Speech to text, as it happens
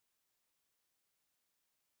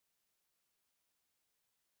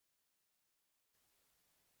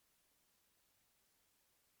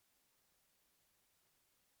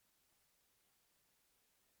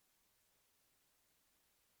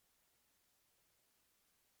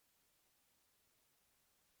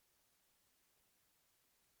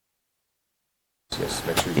Yes,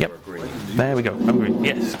 make sure you are green. There we go. I'm green.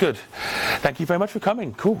 Yes, good. Thank you very much for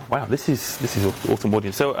coming. Cool. Wow, this is awesome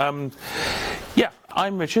audience. So,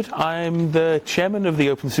 I'm Richard. I'm the chairman of the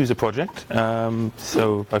OpenSUSE project.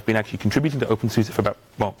 So I've been actually contributing to OpenSUSE for about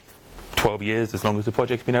 12 years, as long as the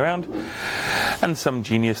project's been around. And some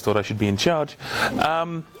genius thought I should be in charge.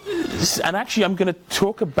 And actually, I'm going to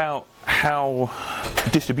talk about how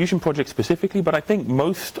distribution projects specifically, but I think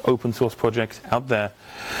most open source projects out there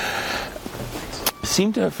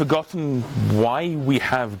seem to have forgotten why we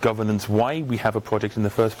have governance, why we have a project in the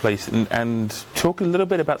first place, and talk a little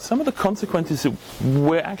bit about some of the consequences that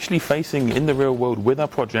we're actually facing in the real world with our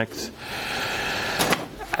projects,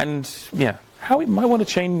 and how we might want to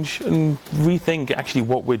change and rethink actually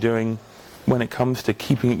what we're doing when it comes to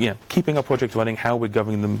keeping our projects running, how we're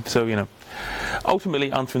governing them. So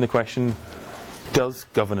ultimately answering the question, does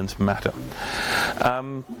governance matter?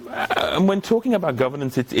 And when talking about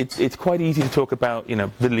governance, it's quite easy to talk about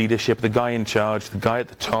the leadership, the guy in charge, the guy at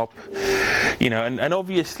the top, and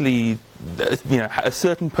obviously a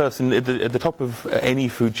certain person at the top of any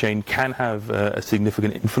food chain can have a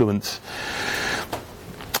significant influence.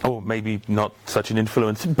 Or maybe not such an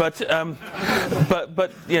influence, but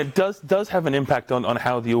does have an impact on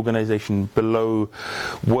how the organization below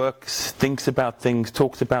works, thinks about things,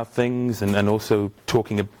 talks about things, and also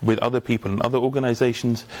talking with other people and other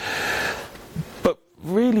organizations. But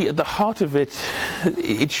really, at the heart of it,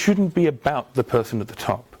 it shouldn't be about the person at the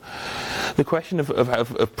top. The question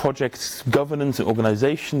of projects governance and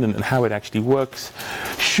organization and how it actually works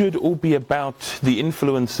should all be about the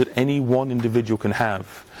influence that any one individual can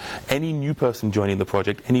have. Any new person joining the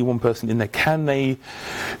project, any one person in there, can they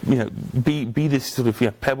be this sort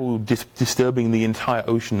of pebble disturbing the entire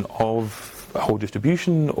ocean of a whole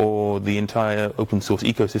distribution or the entire open source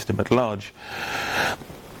ecosystem at large?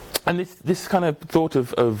 And this kind of thought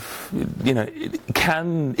of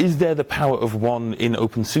is there the power of one in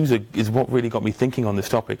OpenSUSE is what really got me thinking on this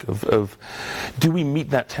topic of do we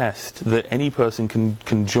meet that test that any person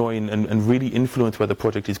can join and really influence where the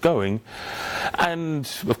project is going? And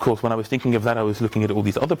of course, when I was thinking of that, I was looking at all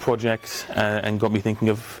these other projects and got me thinking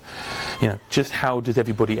of just how does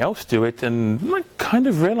everybody else do it? And I kind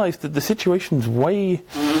of realized that the situation's way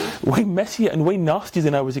messier and way nastier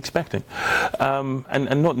than I was expecting,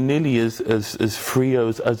 and not nearly as free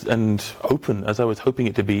and open as I was hoping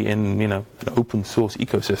it to be in an open source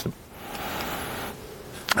ecosystem.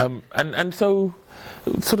 And so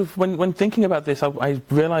sort of when thinking about this, I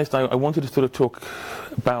realized I wanted to sort of talk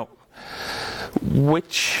about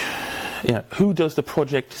who does the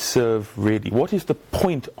project serve really? What is the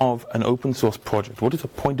point of an open source project? What is the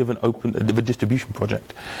point of a distribution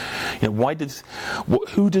project?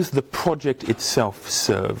 Who does the project itself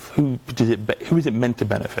serve? Who is it meant to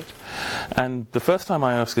benefit? And the first time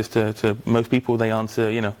I ask this to most people, they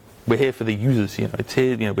answer, we're here for the users. It's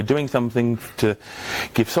here. We're doing something to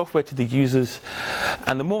give software to the users.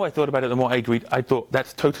 And the more I thought about it, the more I agreed. I thought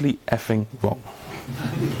that's totally effing wrong.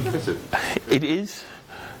 It is.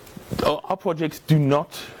 Our projects do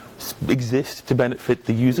not exist to benefit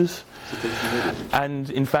the users, and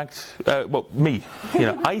in fact, me.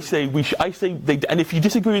 I say they. And if you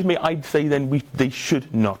disagree with me, I'd say then they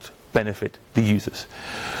should not benefit the users.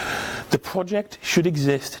 The project should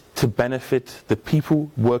exist to benefit the people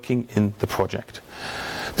working in the project.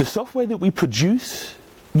 The software that we produce,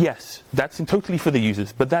 yes, that's totally for the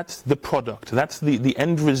users, but that's the product. That's the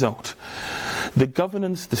end result. The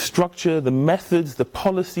governance, the structure, the methods, the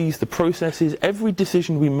policies, the processes, every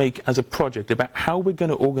decision we make as a project about how we're going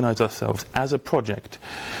to organize ourselves as a project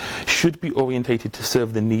should be orientated to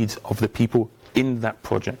serve the needs of the people in that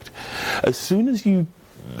project. As soon as you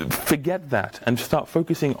forget that and start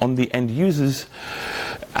focusing on the end users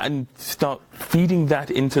and start feeding that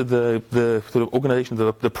into the sort of organization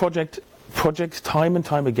of the projects time and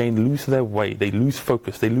time again lose their way, they lose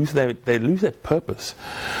focus, they lose their purpose,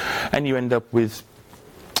 and you end up with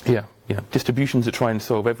distributions that try and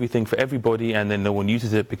solve everything for everybody, and then no one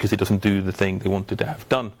uses it because it doesn't do the thing they wanted to have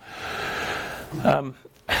done.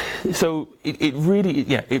 So it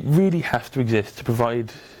really has to exist to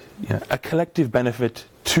provide a collective benefit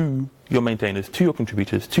to your maintainers, to your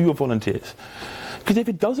contributors, to your volunteers. Because if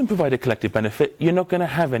it doesn't provide a collective benefit, you're not going to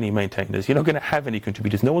have any maintainers, you're not going to have any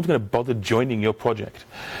contributors, no one's going to bother joining your project.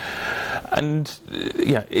 And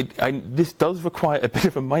this does require a bit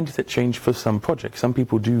of a mindset change for some projects. Some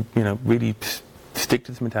people do, really stick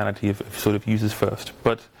to this mentality of sort of users first.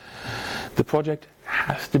 But the project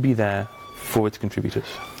has to be there for its contributors.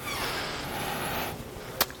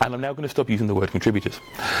 And I'm now going to stop using the word contributors.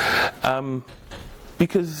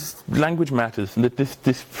 because language matters, and that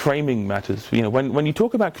this framing matters. You know, when you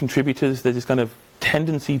talk about contributors, there's this kind of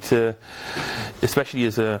tendency to, especially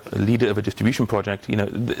as a leader of a distribution project, you know,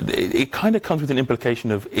 it kind of comes with an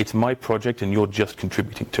implication of it's my project and you're just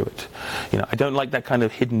contributing to it. You know, I don't like that kind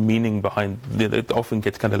of hidden meaning behind. It often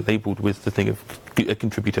gets kind of labelled with the thing of a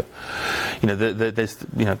contributor. You know, there's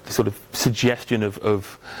the sort of suggestion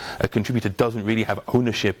of a contributor doesn't really have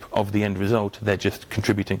ownership of the end result. They're just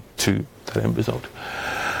contributing to that end result.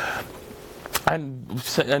 And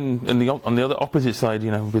on the other opposite side,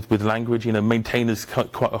 you know, with language, you know, maintainers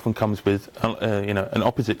quite often comes with an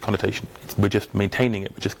opposite connotation. We're just maintaining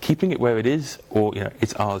it, we're just keeping it where it is, or you know,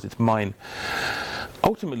 it's ours, it's mine.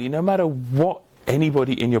 Ultimately, no matter what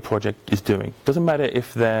anybody in your project is doing, doesn't matter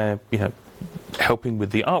if they're helping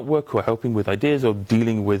with the artwork or helping with ideas or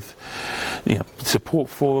dealing with support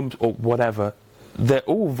forums or whatever, they're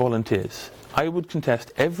all volunteers. I would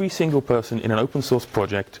contest every single person in an open source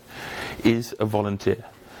project is a volunteer.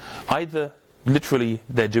 Either literally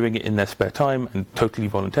they're doing it in their spare time and totally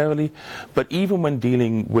voluntarily, but even when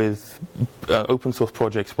dealing with open source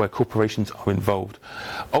projects where corporations are involved,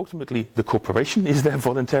 ultimately the corporation is there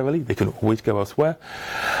voluntarily, they can always go elsewhere,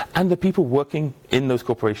 and the people working in those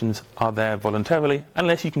corporations are there voluntarily,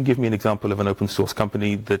 unless you can give me an example of an open source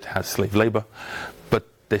company that has slave labor, but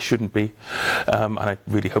there shouldn't be, and I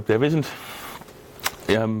really hope there isn't.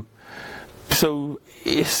 So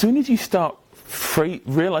as soon as you start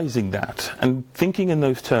realizing that and thinking in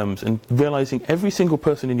those terms and realizing every single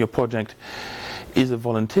person in your project is a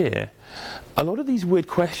volunteer, a lot of these weird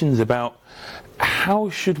questions about how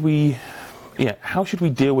should we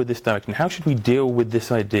deal with this direction, how should we deal with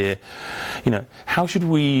this idea, how should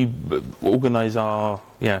we organize our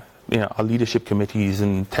our leadership committees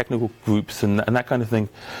and technical groups and that kind of thing,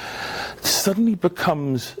 suddenly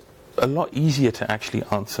becomes a lot easier to actually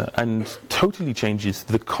answer and totally changes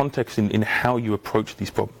the context in how you approach these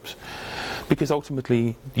problems. Because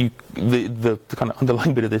ultimately, the kind of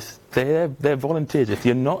underlying bit of this, they're volunteers. If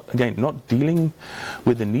you're not dealing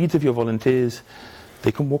with the needs of your volunteers,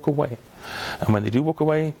 they can walk away. And when they do walk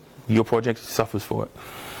away, your project suffers for it.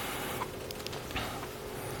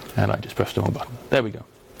 And I just pressed the wrong button. There we go.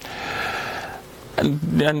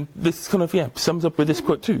 And this kind of sums up with this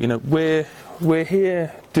quote too. We're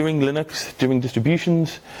here doing Linux, doing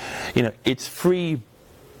distributions. It's free,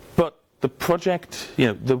 but the project,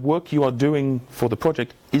 the work you are doing for the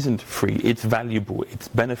project isn't free. It's valuable. It's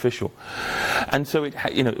beneficial, and so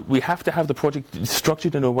we have to have the project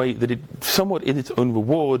structured in a way that it somewhat is its own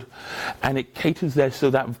reward, and it caters there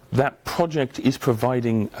so that that project is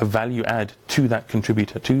providing a value add to that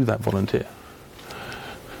contributor, to that volunteer.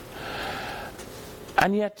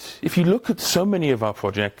 And yet, if you look at so many of our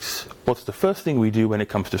projects, what's the first thing we do when it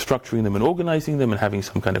comes to structuring them and organizing them and having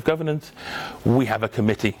some kind of governance? We have a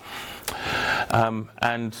committee.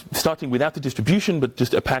 And starting without the distribution, but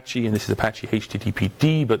just Apache, and this is Apache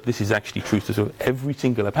HTTPD, but this is actually true to sort of every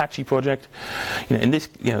single Apache project.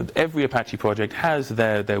 Every Apache project has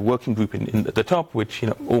their working group at the top, which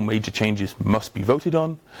all major changes must be voted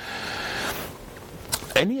on.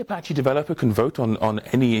 Any Apache developer can vote on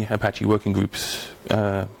any Apache working group's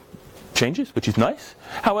changes, which is nice.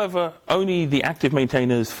 However, only the active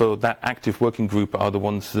maintainers for that active working group are the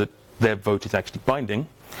ones that their vote is actually binding.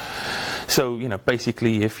 So,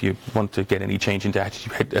 basically, if you want to get any change into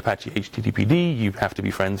Apache HTTPD, you have to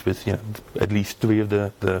be friends with, at least 3 of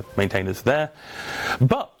the maintainers there.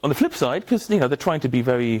 But on the flip side, because, they're trying to be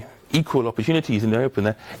very equal opportunities and they're open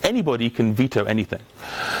there, anybody can veto anything.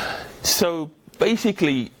 So,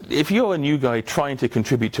 basically, if you're a new guy trying to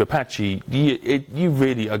contribute to Apache, you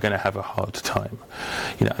really are going to have a hard time,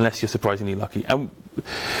 unless you're surprisingly lucky. And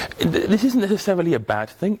this isn't necessarily a bad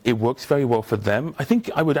thing. It works very well for them. I think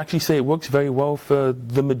I would actually say it works very well for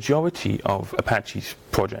the majority of Apache's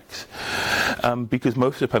projects, because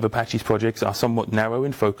most of Apache's projects are somewhat narrow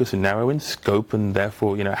in focus and narrow in scope, and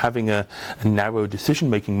therefore, having a narrow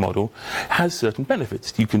decision-making model has certain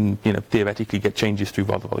benefits. You can, theoretically get changes through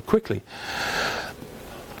rather quickly.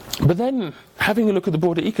 But then, having a look at the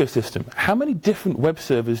broader ecosystem, how many different web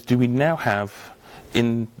servers do we now have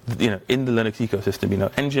in the Linux ecosystem?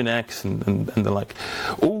 Nginx and the like,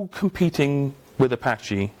 all competing with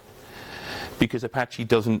Apache because Apache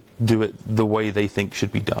doesn't do it the way they think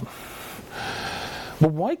should be done.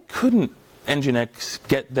 Well, why couldn't Nginx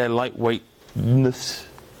get their lightweightness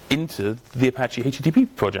into the Apache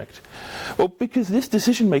HTTP project? Well, because this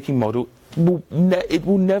decision-making model will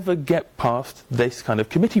never get past this kind of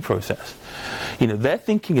committee process. They're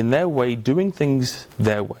thinking in their way, doing things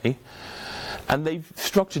their way, and they've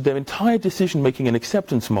structured their entire decision-making and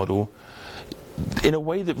acceptance model in a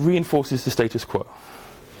way that reinforces the status quo.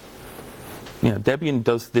 Debian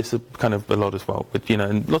does this kind of a lot as well, but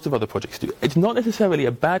and lots of other projects do. It's not necessarily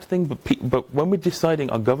a bad thing, but when we're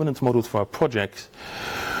deciding our governance models for our projects,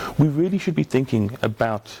 we really should be thinking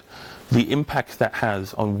about the impact that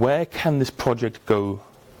has on where can this project go,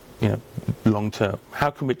 long term.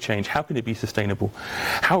 How can it change? How can it be sustainable?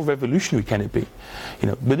 How revolutionary can it be?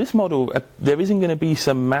 With this model, there isn't going to be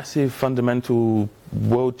some massive, fundamental,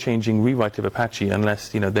 world-changing rewrite of Apache unless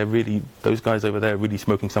they're really, those guys over there are really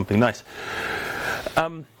smoking something nice.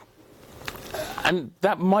 And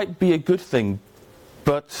that might be a good thing,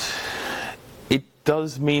 but it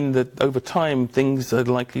does mean that over time things are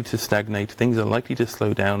likely to stagnate, things are likely to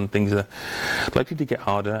slow down, things are likely to get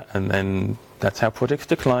harder, and then that's how projects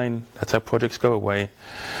decline, that's how projects go away,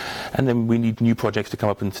 and then we need new projects to come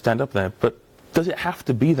up and stand up there. But does it have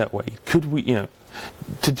to be that way? Could we, to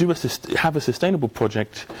have a sustainable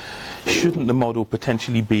project, shouldn't the model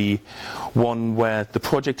potentially be one where the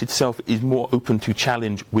project itself is more open to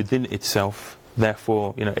challenge within itself,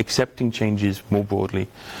 therefore, accepting changes more broadly,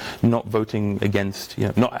 not voting against,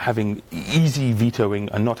 not having easy vetoing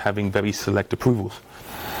and not having very select approvals?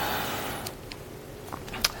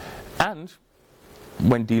 And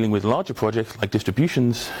when dealing with larger projects like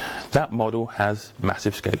distributions, that model has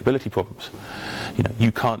massive scalability problems.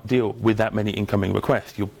 You can't deal with that many incoming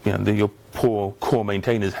requests. Your poor core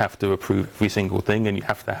maintainers have to approve every single thing, and you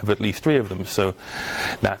have to have at least 3 of them, so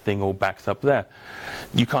that thing all backs up there.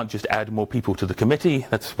 You can't just add more people to the committee.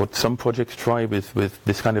 That's what some projects try with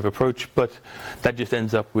this kind of approach, but that just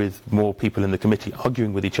ends up with more people in the committee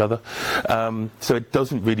arguing with each other. So it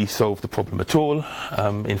doesn't really solve the problem at all.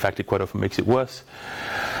 In fact, it quite often makes it worse.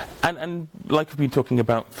 And like we've been talking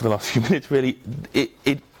about for the last few minutes, really,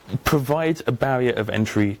 it provides a barrier of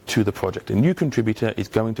entry to the project. A new contributor is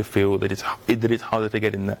going to feel that it's harder to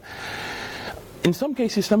get in there. In some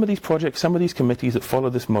cases, some of these projects, some of these committees that follow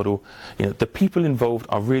this model, the people involved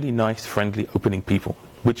are really nice, friendly, opening people,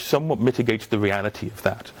 which somewhat mitigates the reality of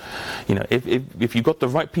that. If you've got the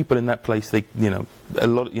right people in that place,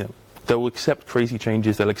 they'll accept crazy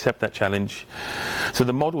changes, they'll accept that challenge. So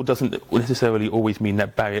the model doesn't necessarily always mean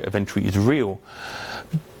that barrier of entry is real,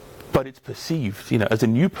 but it's perceived. As a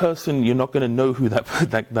new person, you're not going to know who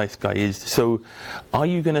that nice guy is. So are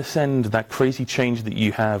you going to send that crazy change that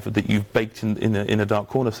you've baked in a dark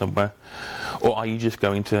corner somewhere? Or are you just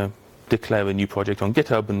going to declare a new project on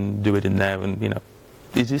GitHub and do it in there? And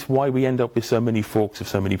is this why we end up with so many forks of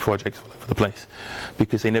so many projects all over the place?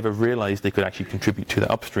 Because they never realized they could actually contribute to the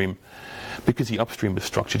upstream, because the upstream was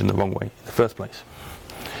structured in the wrong way in the first place.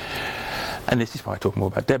 And this is why I talk more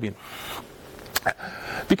about Debian.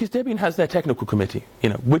 Because Debian has their technical committee,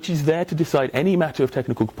 which is there to decide any matter of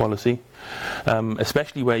technical policy,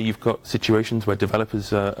 especially where you've got situations where developers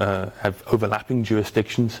have overlapping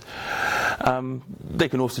jurisdictions. They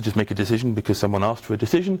can also just make a decision because someone asked for a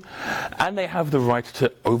decision, and they have the right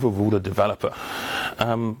to overrule a developer,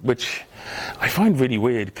 which I find really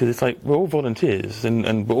weird, because it's like we're all volunteers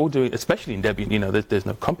and we're all doing, especially in Debian, there's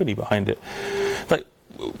no company behind it. Like,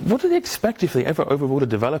 what do they expect if they ever overrule a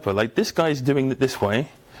developer? Like, this guy's doing it this way,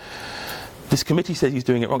 this committee says he's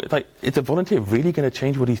doing it wrong. It's like, is a volunteer really going to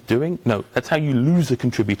change what he's doing? No, that's how you lose a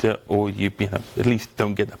contributor, or you at least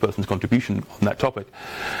don't get that person's contribution on that topic.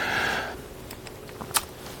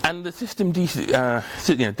 And the systemd,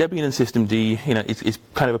 Debian and systemd, is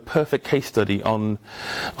kind of a perfect case study on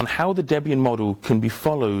how the Debian model can be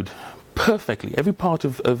followed perfectly. Every part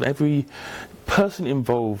of every person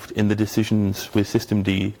involved in the decisions with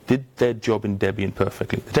systemd did their job in Debian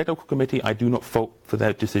perfectly. The technical committee, I do not fault for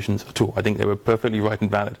their decisions at all. I think they were perfectly right and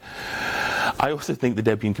valid. I also think the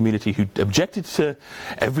Debian community who objected to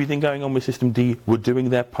everything going on with systemd were doing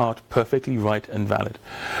their part perfectly right and valid.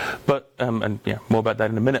 But, more about that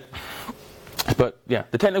in a minute. But yeah,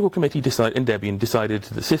 the technical committee in Debian decided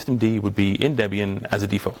that systemd would be in Debian as a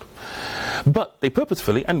default. But they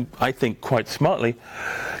purposefully, and I think quite smartly,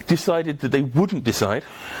 decided that they wouldn't decide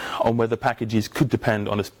on whether packages could depend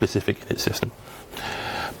on a specific init system.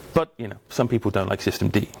 But, some people don't like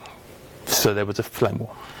systemd. So there was a flame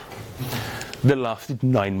war that lasted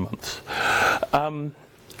 9 months. And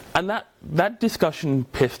that discussion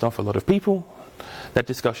pissed off a lot of people. That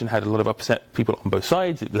discussion had a lot of upset people on both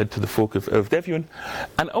sides. It led to the fork of Debian.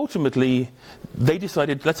 And ultimately, they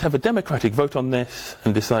decided, let's have a democratic vote on this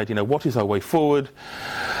and decide, what is our way forward.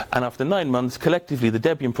 And after 9 months, collectively, the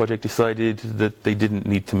Debian project decided that they didn't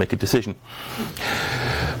need to make a decision.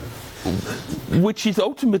 Which is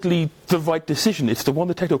ultimately the right decision. It's the one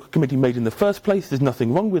the technical committee made in the first place. There's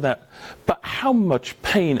nothing wrong with that. But how much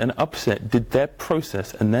pain and upset did their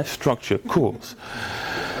process and their structure cause?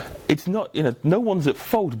 it's not, no one's at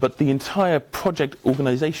fault, but the entire project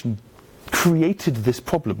organization created this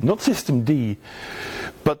problem, not System D,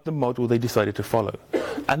 but the model they decided to follow.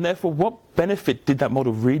 And therefore, what benefit did that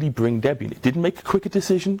model really bring Debian? It didn't make a quicker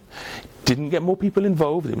decision, didn't get more people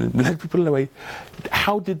involved, it led people away.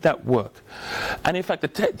 How did that work? And in fact, the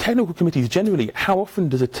technical committees generally, how often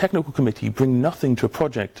does a technical committee bring nothing to a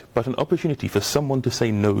project but an opportunity for someone to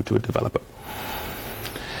say no to a developer?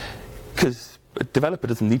 Because a developer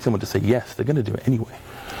doesn't need someone to say yes, they're going to do it anyway.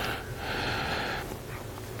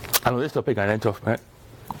 And on this topic, I then talk about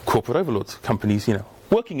corporate overlords, companies,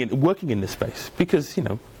 working in this space, because,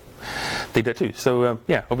 they do too. So,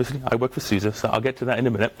 yeah, obviously, I work for SUSE, so I'll get to that in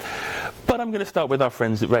a minute. But I'm going to start with our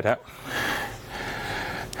friends at Red Hat.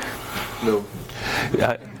 No.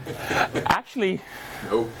 Actually,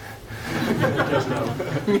 no.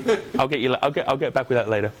 I'll get back with that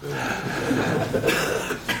later.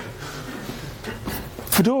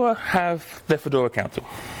 Fedora have their Fedora Council,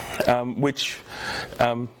 which,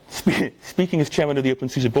 speaking as chairman of the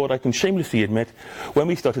OpenSUSE board, I can shamelessly admit, when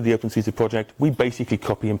we started the OpenSUSE project, we basically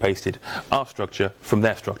copy and pasted our structure from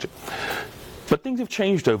their structure. But things have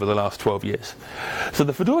changed over the last 12 years. So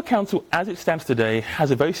the Fedora Council, as it stands today,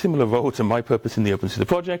 has a very similar role to my purpose in the OpenSUSE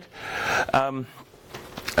project.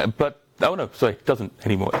 It doesn't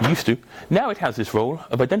anymore. It used to. Now it has this role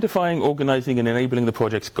of identifying, organizing, and enabling the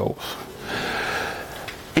project's goals.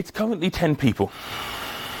 It's currently 10 people.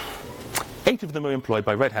 8 of them are employed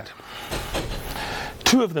by Red Hat.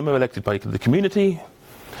 2 of them are elected by the community.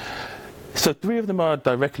 So 3 of them are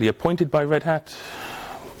directly appointed by Red Hat.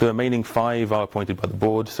 The remaining 5 are appointed by the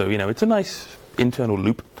board. So, it's a nice internal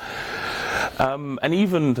loop. And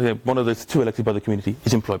even one of those 2 elected by the community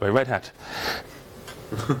is employed by Red Hat.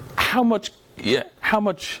 How much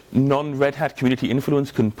non-Red Hat community influence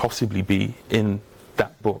can possibly be in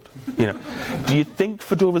that board? Do you think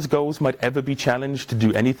Fedora's goals might ever be challenged to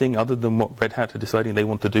do anything other than what Red Hat are deciding they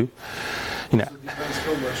want to do? So it depends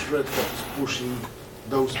how much Red Hat is pushing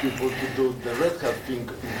those people to do the Red Hat thing in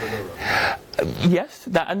Fedora. Yes,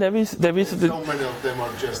 and there is. How many of them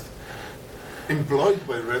are just employed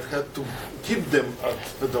by Red Hat to keep them at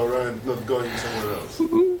Fedora and not going somewhere else?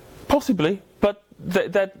 Possibly, but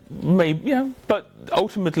that may, but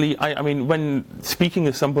ultimately, I mean, when speaking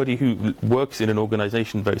as somebody who works in an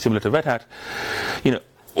organization very similar to Red Hat,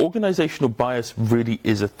 organizational bias really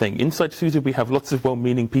is a thing. Inside SUSE, we have lots of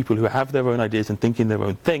well-meaning people who have their own ideas and thinking their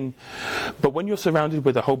own thing, but when you're surrounded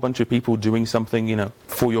with a whole bunch of people doing something,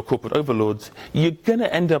 for your corporate overlords, you're going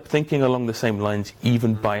to end up thinking along the same lines,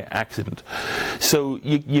 even by accident. So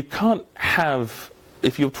you can't have...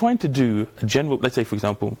 If you're trying to do a general, let's say, for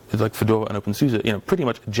example, it's like Fedora and OpenSUSE, pretty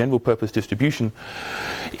much a general purpose distribution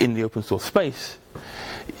in the open source space,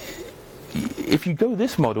 if you go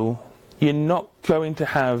this model, you're not going to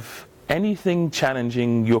have anything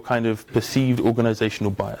challenging your kind of perceived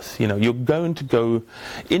organizational bias. You're going to go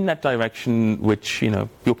in that direction which, your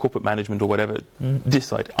corporate management or whatever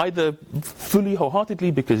decide. Either fully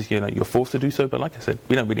wholeheartedly because, you're forced to do so, but like I said,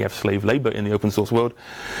 we don't really have slave labor in the open source world.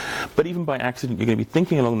 But even by accident, you're going to be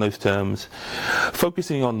thinking along those terms,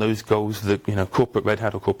 focusing on those goals that, corporate Red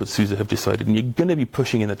Hat or corporate SUSE have decided, and you're going to be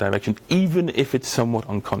pushing in that direction, even if it's somewhat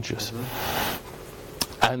unconscious.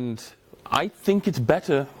 And I think it's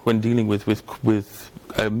better when dealing with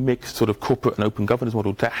a mixed sort of corporate and open governance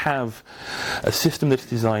model to have a system that's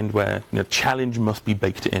designed where challenge must be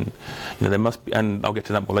baked in. There must be, and I'll get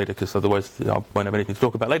to that more later because otherwise I won't have anything to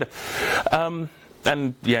talk about later.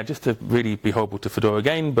 And just to really be horrible to Fedora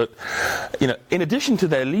again, but in addition to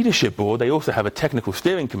their leadership board, they also have a technical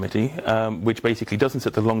steering committee, which basically doesn't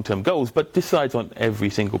set the long-term goals, but decides on every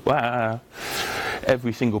single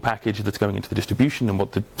package that's going into the distribution and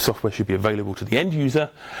what the software should be available to the end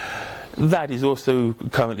user. That is also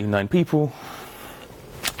currently 9 people.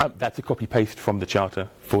 That's a copy-paste from the charter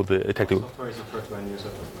for the technical. Software is referred to end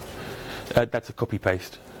user. That's a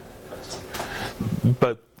copy-paste.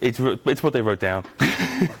 But it's what they wrote down.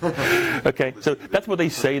 Okay, so that's what they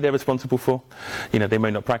say they're responsible for. They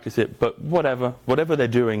may not practice it, but whatever they're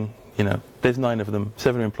doing, there's 9 of them,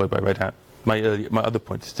 7 are employed by Red Hat. My other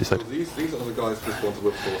point is to say. So these are the guys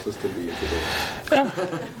responsible for System D in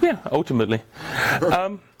Fedora. Yeah, ultimately.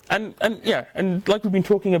 And like we've been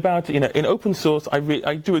talking about, in open source, I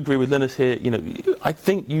do agree with Linus here. I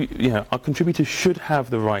think our contributors should have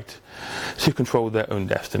the right to control their own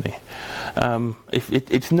destiny. If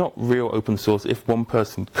it's not real open source if one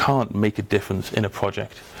person can't make a difference in a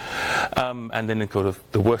project. And then kind of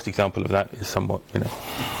the worst example of that is somewhat,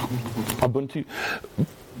 Ubuntu.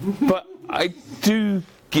 But I do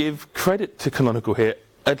give credit to Canonical here.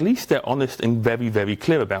 at least they're honest and very, very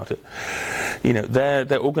clear about it.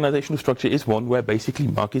 Their organizational structure is one where basically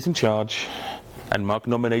Mark is in charge, and Mark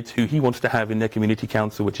nominates who he wants to have in their community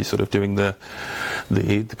council, which is sort of doing the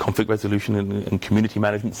conflict resolution and community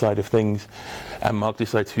management side of things, and Mark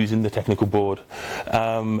decides who's in the technical board.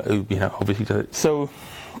 Obviously does it. So.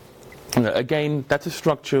 Again, that's a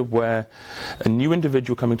structure where a new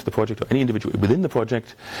individual coming to the project, or any individual within the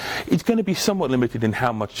project, is going to be somewhat limited in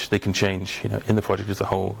how much they can change, in the project as a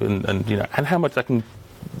whole, and how much that can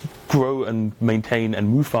grow and maintain and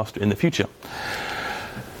move faster in the future.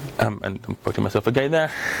 And I'm quoting myself again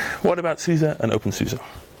there. What about SUSE and OpenSUSE?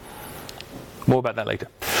 More about that later.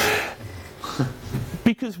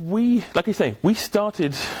 Because we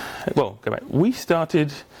started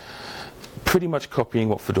pretty much copying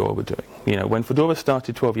what Fedora were doing. When Fedora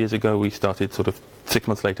started 12 years ago, we started sort of 6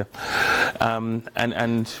 months later.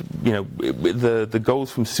 The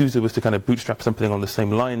goals from SUSE was to kind of bootstrap something on the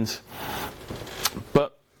same lines.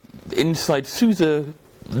 But inside SUSE,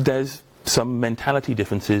 there's some mentality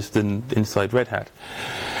differences than inside Red Hat.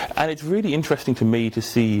 And it's really interesting to me to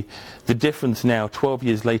see the difference now, 12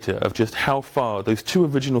 years later, of just how far those two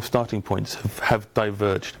original starting points have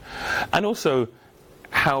diverged. And also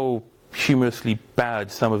how humorously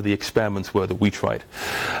bad some of the experiments were that we tried.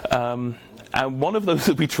 And one of those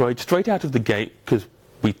that we tried straight out of the gate, because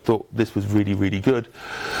we thought this was really, really good,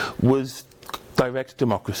 was direct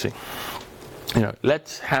democracy.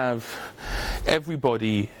 Let's have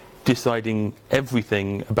everybody deciding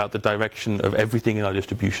everything about the direction of everything in our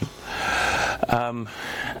distribution.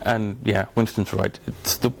 Winston's right.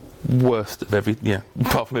 It's the worst of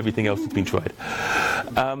apart from everything else that's been tried.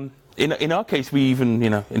 In our case, we even,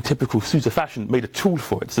 in typical SUSE fashion, made a tool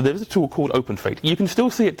for it. So there's a tool called OpenFate. You can still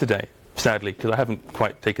see it today, sadly, because I haven't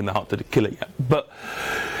quite taken the heart to kill it yet. But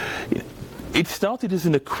it started as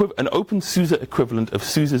an OpenSUSE equivalent of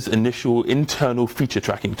SUSE's initial internal feature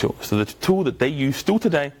tracking tool. So the tool that they use still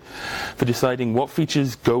today for deciding what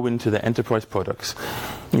features go into their enterprise products.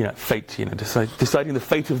 Fate, deciding the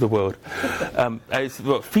fate of the world.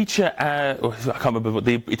 Feature, I can't remember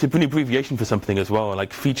it's an abbreviation for something as well,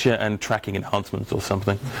 like feature and tracking enhancements or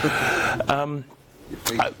something. But an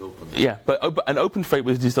OpenFate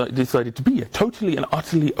was decided to be totally and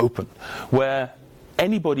utterly open, where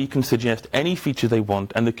anybody can suggest any feature they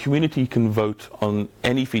want, and the community can vote on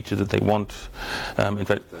any feature that they want. In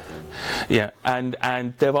fact,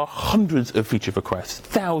 and there are hundreds of feature requests,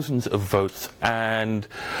 thousands of votes, and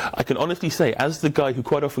I can honestly say, as the guy who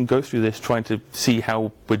quite often goes through this trying to see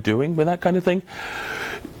how we're doing with that kind of thing,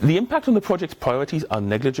 the impact on the project's priorities are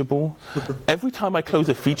negligible. Every time I close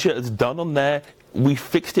a feature that's done on there, we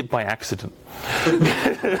fixed it by accident.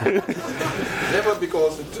 Never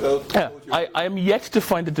because it I am yet to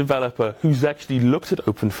find a developer who's actually looked at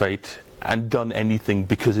OpenFate and done anything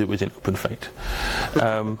because it was in OpenFate.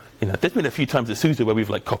 There's been a few times at SUSE where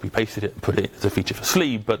we've copy-pasted it and put it as a feature for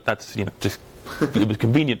Sleeve, but that's just it was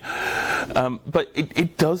convenient. But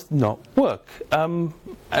it does not work.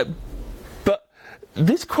 But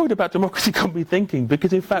this quote about democracy got me thinking,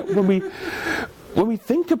 because in fact when we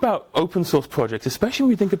think about open source projects, especially when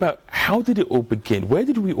we think about how did it all begin, where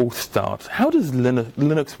did we all start, how does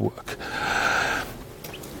Linux work?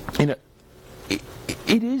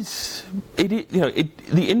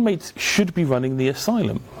 The inmates should be running the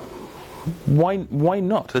asylum. Why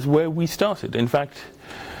not? That's where we started. In fact,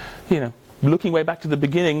 looking way back to the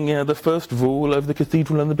beginning, the first rule of the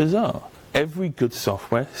Cathedral and the Bazaar: every good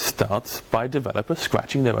software starts by developers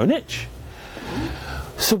scratching their own itch.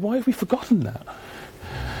 So why have we forgotten that?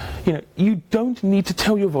 You don't need to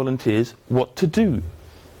tell your volunteers what to do.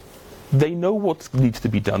 They know what needs to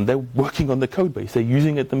be done. They're working on the code base. They're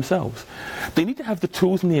using it themselves. They need to have the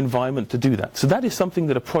tools and the environment to do that. So that is something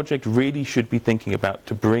that a project really should be thinking about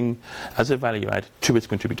to bring as a value add to its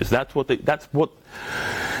contributors. That's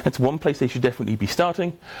one place they should definitely be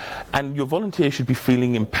starting. And your volunteers should be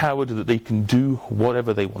feeling empowered that they can do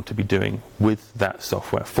whatever they want to be doing with that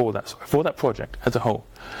software, for that project as a whole.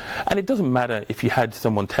 And it doesn't matter if you had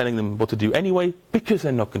someone telling them what to do anyway, because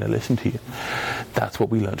they're not going to listen to you. That's what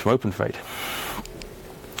we learned from OpenFate.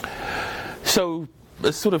 So,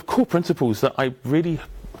 as sort of core principles that I really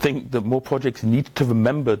think that more projects need to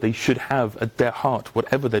remember they should have at their heart,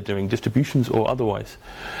 whatever they're doing, distributions or otherwise.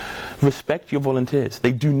 Respect your volunteers.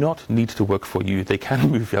 They do not need to work for you. They can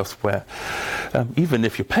move elsewhere. Even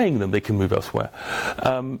if you're paying them, they can move elsewhere.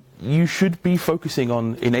 You should be focusing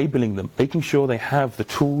on enabling them, making sure they have the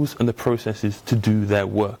tools and the processes to do their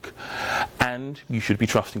work. And you should be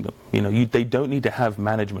trusting them. They don't need to have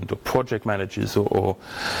management or project managers or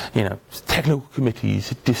technical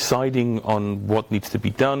committees deciding on what needs to be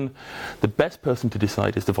done. The best person to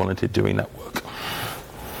decide is the volunteer doing that work.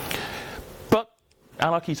 But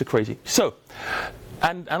anarchies are crazy.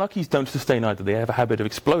 And anarchies don't sustain either. They have a habit of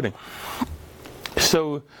exploding.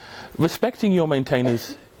 So respecting your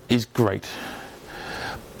maintainers is great,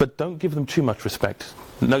 but don't give them too much respect.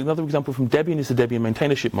 Another example from Debian is the Debian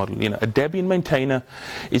maintainership model. A Debian maintainer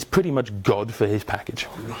is pretty much God for his package,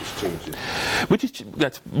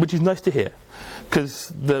 which is nice to hear,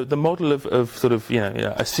 because the model of sort of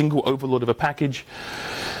a single overlord of a package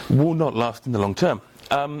will not last in the long term.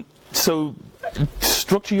 So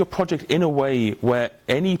structure your project in a way where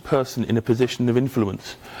any person in a position of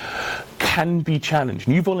influence can be challenged.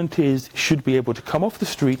 New volunteers should be able to come off the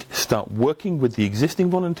street, start working with the existing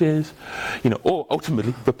volunteers, or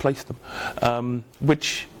ultimately replace them,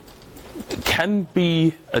 which can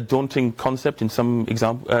be a daunting concept in some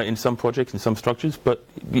projects, in some structures. But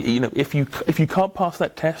if you can't pass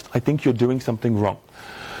that test, I think you're doing something wrong.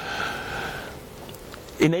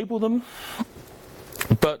 Enable them.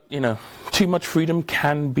 But, too much freedom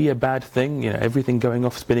can be a bad thing, everything going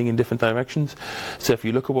off spinning in different directions. So if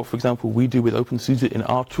you look at what, for example, we do with OpenSUSE in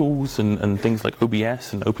our tools and things like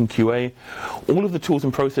OBS and OpenQA, all of the tools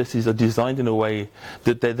and processes are designed in a way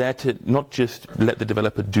that they're there to not just let the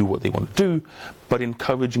developer do what they want to do, but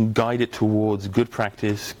encourage and guide it towards good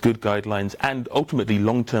practice, good guidelines, and ultimately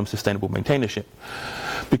long-term sustainable maintainership.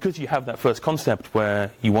 Because you have that first concept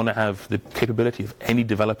where you want to have the capability of any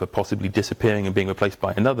developer possibly disappearing and being replaced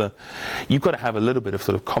by another, you've got to have a little bit of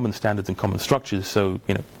sort of common standards and common structures, so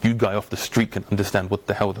you guy off the street can understand what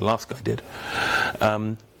the hell the last guy did.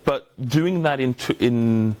 But doing that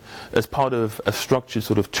as part of a structured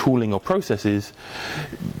sort of tooling or processes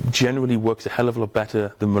generally works a hell of a lot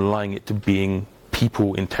better than relying it to being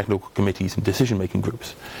people in technical committees and decision-making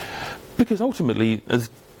groups. Because ultimately, it's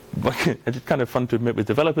kind of fun to admit with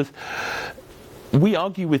developers, we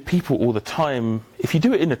argue with people all the time. If you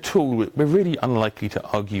do it in a tool, we're really unlikely to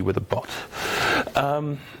argue with a bot.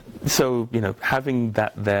 So having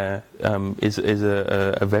that there is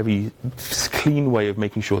a very clean way of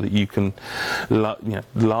making sure that you can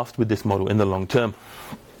last with this model in the long term.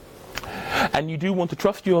 And you do want to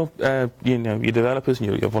trust your developers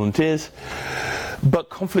and your volunteers, but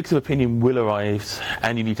conflicts of opinion will arise,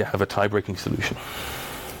 and you need to have a tie-breaking solution.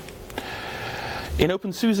 In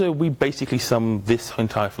OpenSUSE, we basically sum this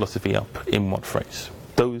entire philosophy up in one phrase: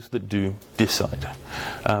 those that do decide,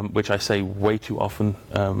 which I say way too often,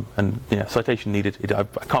 and citation needed. I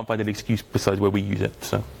can't find an excuse besides where we use it.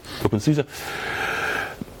 So OpenSUSE.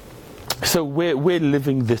 So we're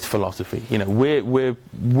living this philosophy.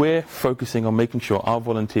 We're focusing on making sure our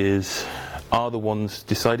volunteers are the ones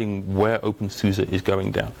deciding where OpenSUSE is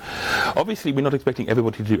going down. Obviously, we're not expecting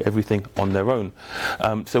everybody to do everything on their own.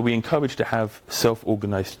 So we encourage to have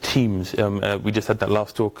self-organized teams. We just had that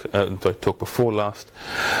last talk before last,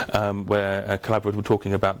 where collaborators were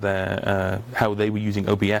talking about how they were using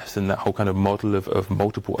OBS and that whole kind of model of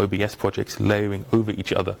multiple OBS projects layering over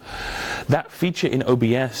each other. That feature in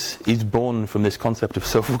OBS is born from this concept of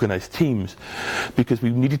self-organized teams, because we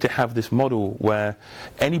needed to have this model where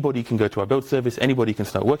anybody can go to our build service, anybody can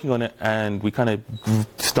start working on it, and we kind of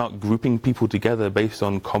start grouping people together based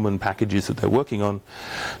on common packages that they're working on.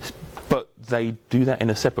 But they do that in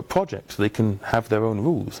a separate project, so they can have their own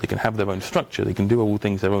rules, they can have their own structure, they can do all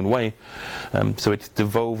things their own way. So it's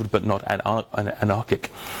devolved but not anarchic.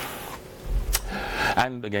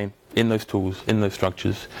 And again, in those tools, in those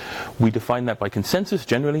structures, we define that by consensus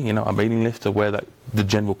generally. Our mailing lists are where the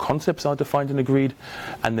general concepts are defined and agreed,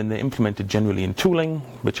 and then they're implemented generally in tooling,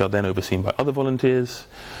 which are then overseen by other volunteers.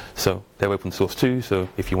 So they're open source too, so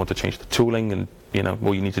if you want to change the tooling, and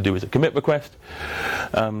all you need to do is a commit request.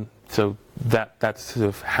 So that's sort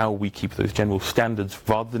of how we keep those general standards,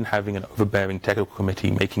 rather than having an overbearing technical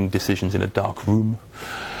committee making decisions in a dark room.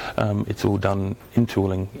 It's all done in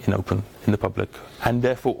tooling, in open, in the public, and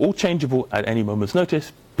therefore all changeable at any moment's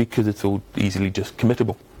notice, because it's all easily just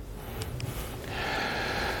committable.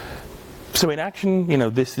 So in action,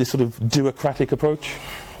 this sort of democratic approach.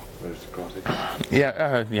 Aristocratic.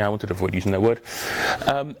 Yeah, I wanted to avoid using that word.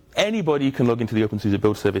 Anybody can log into the OpenSUSE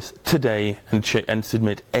build service today and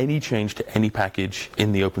submit any change to any package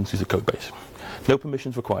in the OpenSUSE codebase. No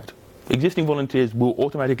permissions required. Existing volunteers will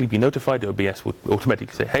automatically be notified. OBS will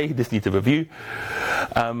automatically say, "Hey, this needs a review,"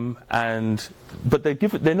 but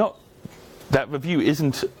they're not. That review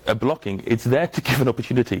isn't a blocking. It's there to give an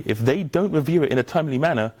opportunity. If they don't review it in a timely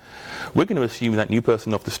manner, we're going to assume that new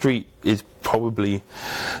person off the street is probably,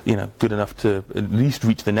 good enough to at least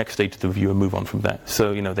reach the next stage of the review and move on from there.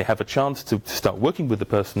 So, they have a chance to start working with the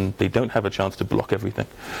person. They don't have a chance to block everything.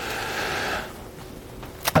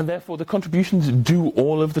 And therefore, the contributions do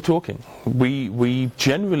all of the talking. We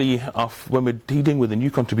generally, when we're dealing with a new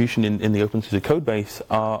contribution in the OpenSUSE code base,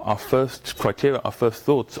 our first criteria, our first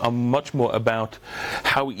thoughts are much more about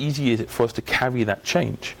how easy is it for us to carry that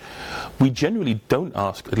change. We generally don't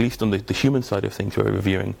ask, at least on the human side of things where we're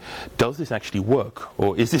reviewing, does this actually work?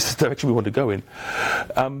 Or is this the direction we want to go in?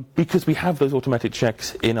 Because we have those automatic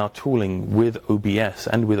checks in our tooling with OBS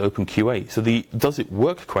and with OpenQA. So the does it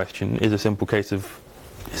work question is a simple case of,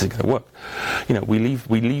 is it going to work? We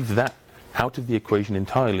leave that out of the equation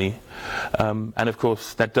entirely, and of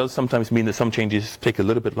course that does sometimes mean that some changes take a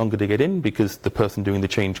little bit longer to get in because the person doing the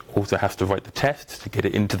change also has to write the tests to get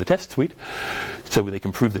it into the test suite so they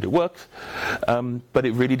can prove that it works, but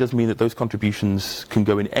it really does mean that those contributions can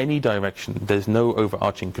go in any direction. There's no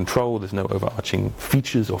overarching control, there's no overarching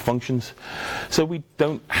features or functions, so we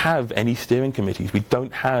don't have any steering committees, we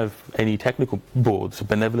don't have any technical boards,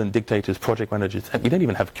 benevolent dictators, project managers, we don't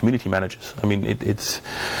even have community managers. I mean, it's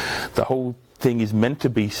the whole thing is meant to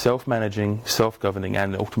be self-managing, self-governing,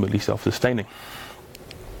 and ultimately self-sustaining.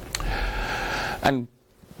 And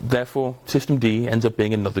therefore, systemd ends up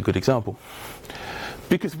being another good example.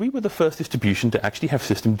 Because we were the first distribution to actually have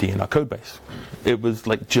systemd in our codebase. It was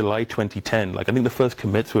like July 2010. I think the first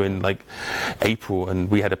commits were in April,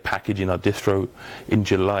 and we had a package in our distro in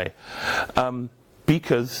July.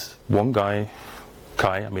 Because one guy,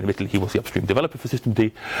 Kai, admittedly he was the upstream developer for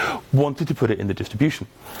systemd, wanted to put it in the distribution.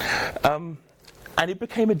 And it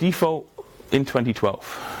became a default in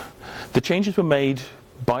 2012. The changes were made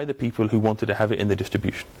by the people who wanted to have it in the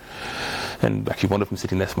distribution. And actually one of them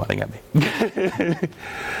sitting there smiling at me.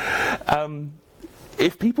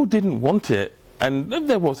 If people didn't want it, and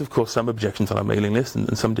there was of course some objections on our mailing list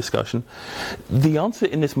and some discussion, the answer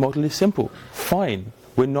in this model is simple. Fine.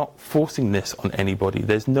 We're not forcing this on anybody.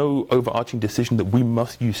 There's no overarching decision that we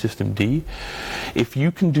must use systemd. If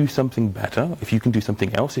you can do something better, if you can do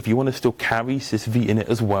something else, if you want to still carry sysv in it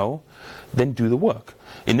as well, then do the work.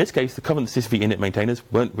 In this case, the current sysv init maintainers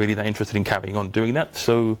weren't really that interested in carrying on doing that,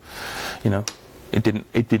 so it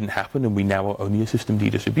didn't happen, and we now are only a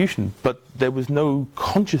systemd distribution. But there was no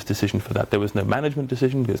conscious decision for that. There was no management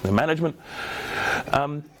decision. There's no management,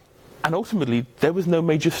 and ultimately there was no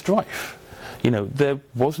major strife. There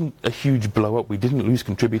wasn't a huge blow up. We didn't lose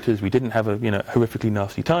contributors. We didn't have a horrifically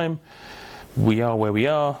nasty time. We are where we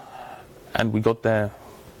are, and we got there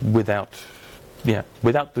without the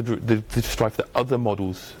strife that other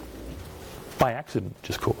models by accident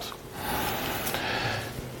just cause.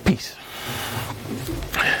 Peace.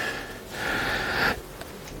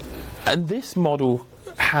 And this model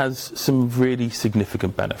has some really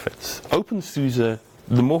significant benefits. OpenSUSE,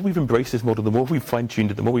 the more we've embraced this model, the more we've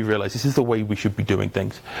fine-tuned it, the more we realize this is the way we should be doing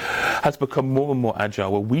things, has become more and more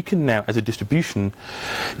agile, where we can now, as a distribution,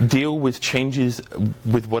 deal with changes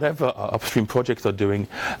with whatever our upstream projects are doing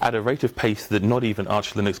at a rate of pace that not even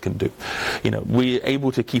Arch Linux can do. We're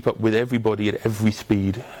able to keep up with everybody at every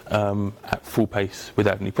speed at full pace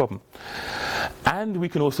without any problem. And we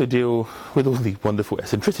can also deal with all the wonderful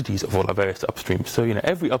eccentricities of all our various upstreams. So,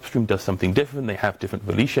 every upstream does something different. They have different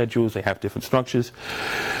release schedules. They have different structures.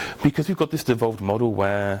 Because we've got this devolved model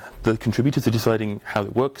where the contributors are deciding how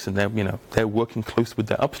it works, and they're working close with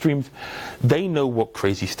their upstreams. They know what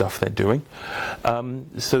crazy stuff they're doing.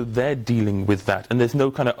 So they're dealing with that. And there's no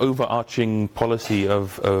kind of overarching policy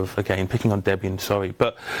of again, picking on Debian, sorry,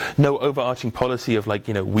 but no overarching policy of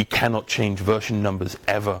we cannot change version numbers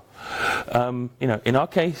ever. In our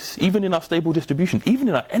case, even in our stable distribution, even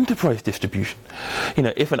in our enterprise distribution,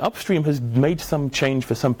 if an upstream has made some change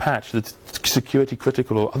for some patch that's security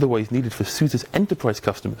critical or otherwise needed for SUSE's enterprise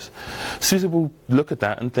customers, SUSE will look at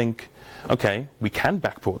that and think, okay, we can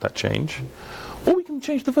backport that change, or we can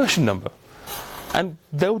change the version number. And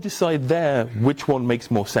they'll decide there which one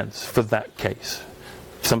makes more sense for that case.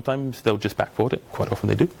 Sometimes they'll just backport it, quite often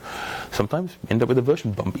they do. Sometimes you end up with a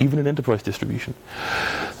version bump, even in enterprise distribution.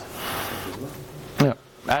 Yeah.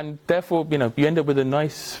 And therefore, you end up with a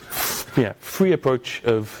nice, free approach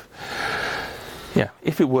of,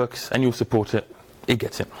 if it works and you'll support it, it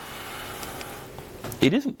gets in.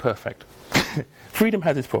 It isn't perfect. Freedom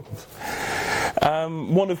has its problems.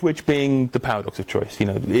 One of which being the paradox of choice.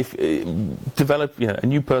 If a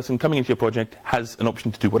new person coming into your project has an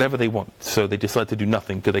option to do whatever they want, so they decide to do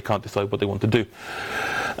nothing because they can't decide what they want to do.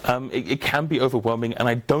 It can be overwhelming, and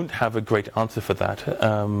I don't have a great answer for that.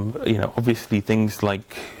 Obviously things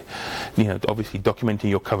like, obviously documenting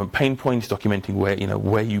your current pain points, documenting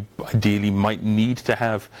where you ideally might need to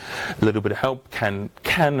have a little bit of help can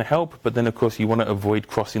help, but then of course you want to avoid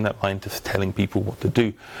crossing that line to telling people what to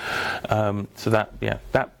do. So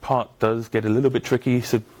that part does get a little bit tricky.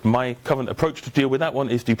 So my current approach to deal with that one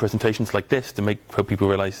is do presentations like this to help people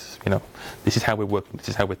realize, this is how we're working, this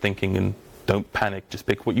is how we're thinking, and don't panic, just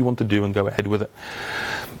pick what you want to do and go ahead with it.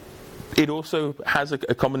 It also has a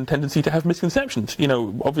common tendency to have misconceptions.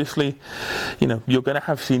 Obviously, you're going to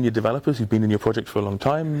have senior developers who've been in your project for a long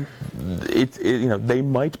time. They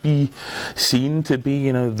might be seen to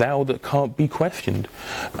be, thou that can't be questioned.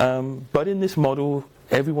 But in this model,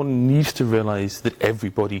 everyone needs to realize that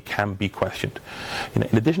everybody can be questioned. In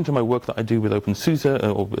addition to my work that I do with OpenSUSE,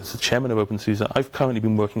 or as the chairman of OpenSUSE, I've currently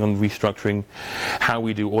been working on restructuring how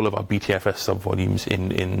we do all of our BTFS subvolumes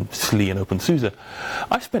in SLE and OpenSUSE.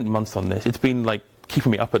 I've spent months on this. It's been like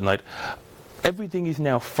keeping me up at night. Everything is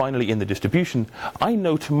now finally in the distribution. I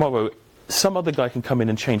know tomorrow some other guy can come in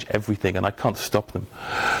and change everything, and I can't stop them.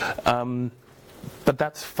 But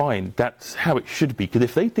that's fine. That's how it should be. Because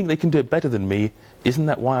if they think they can do it better than me, isn't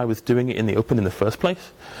that why I was doing it in the open in the first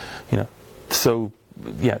place? So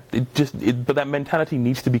yeah, but that mentality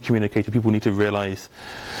needs to be communicated. People need to realize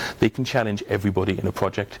they can challenge everybody in a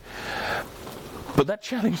project. But that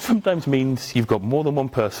challenge sometimes means you've got more than one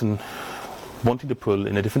person wanting to pull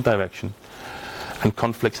in a different direction, and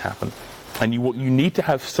conflicts happen. And you need to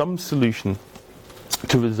have some solution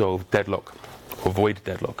to resolve deadlock, or avoid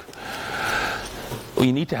deadlock. Or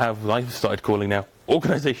you need to have, what I've started calling now,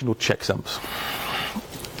 organizational checksums.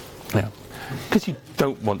 Yeah, because you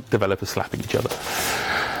don't want developers slapping each other.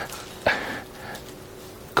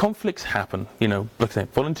 Conflicts happen, like I say,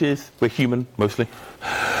 volunteers, we're human, mostly.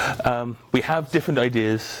 We have different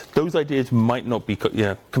ideas. Those ideas might not be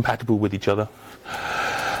compatible with each other.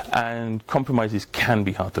 And compromises can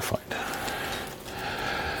be hard to find.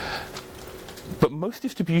 But most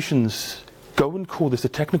distributions go and call this a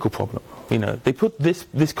technical problem. They put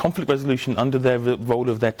this conflict resolution under the role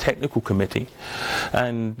of their technical committee.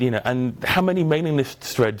 And how many mailing list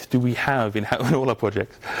threads do we have in all our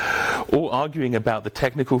projects? All arguing about the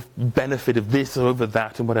technical benefit of this over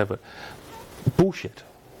that and whatever. Bullshit.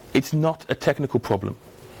 It's not a technical problem.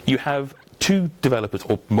 You have two developers,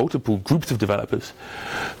 or multiple groups of developers,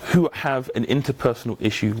 who have an interpersonal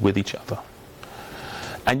issue with each other.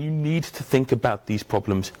 And you need to think about these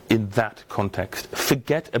problems in that context.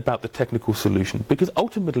 Forget about the technical solution, because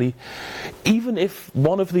ultimately, even if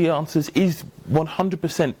one of the answers is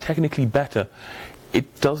 100% technically better,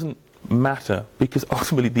 it doesn't matter, because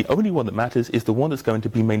ultimately the only one that matters is the one that's going to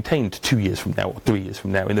be maintained 2 years from now or 3 years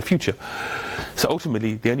from now in the future. So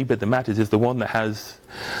ultimately the only bit that matters is the one that has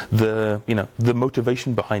the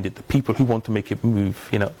motivation behind it, the people who want to make it move.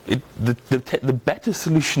 The better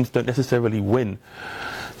solutions don't necessarily win.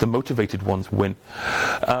 The motivated ones win.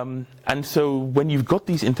 And so when you've got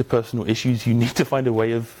these interpersonal issues, you need to find a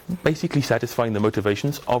way of basically satisfying the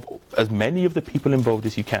motivations of as many of the people involved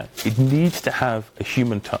as you can. It needs to have a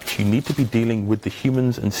human touch. You need to be dealing with the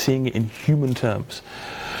humans and seeing it in human terms.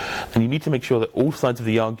 And you need to make sure that all sides of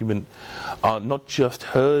the argument are not just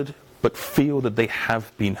heard, but feel that they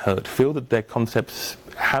have been heard, feel that their concepts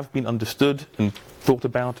have been understood and thought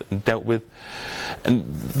about and dealt with.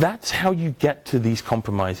 And that's how you get to these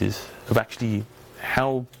compromises of actually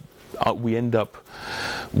how we end up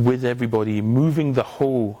with everybody moving the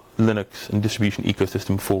whole Linux and distribution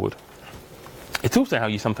ecosystem forward. It's also how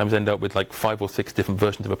you sometimes end up with like 5 or 6 different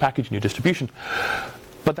versions of a package in your distribution,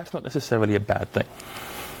 but that's not necessarily a bad thing.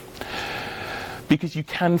 Because you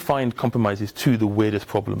can find compromises to the weirdest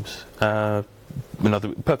problems. Another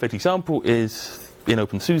perfect example is in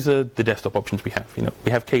OpenSUSE, the desktop options we have.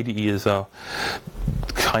 We have KDE as our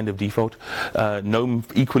kind of default, GNOME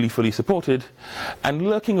equally fully supported, and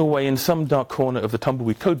lurking away in some dark corner of the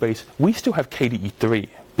Tumbleweed codebase, we still have KDE 3,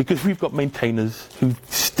 because we've got maintainers who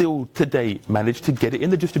still today manage to get it in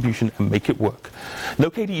the distribution and make it work.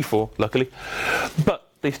 No KDE 4, luckily, but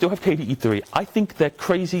they still have KDE 3. I think they're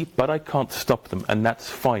crazy, but I can't stop them, and that's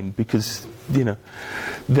fine, because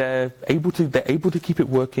they're able to keep it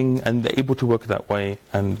working, and they're able to work that way,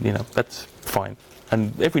 and that's fine.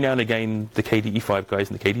 And every now and again, the KDE 5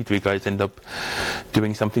 guys and the KDE 3 guys end up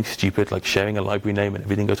doing something stupid, like sharing a library name, and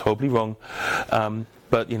everything goes horribly wrong.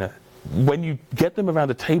 But when you get them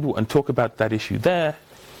around a table and talk about that issue there,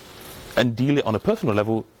 and deal it on a personal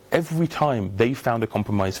level, every time they found a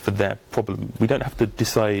compromise for their problem. We don't have to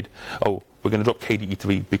decide, oh, we're going to drop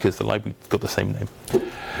KDE3 because the library's got the same name.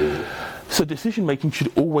 So decision making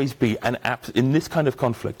should always be in this kind of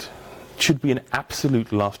conflict, should be an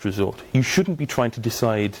absolute last resort. You shouldn't be trying to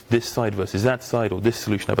decide this side versus that side, or this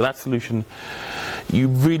solution over that solution. You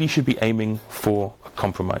really should be aiming for a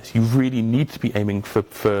compromise. You really need to be aiming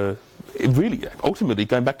for really, ultimately,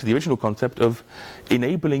 going back to the original concept of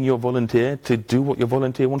enabling your volunteer to do what your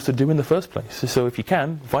volunteer wants to do in the first place. So if you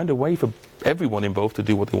can, find a way for everyone involved to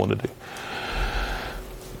do what they want to do.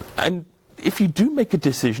 And if you do make a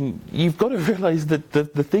decision, you've got to realize that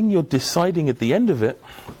the thing you're deciding at the end of it,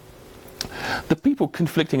 the people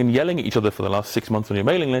conflicting and yelling at each other for the last 6 months on your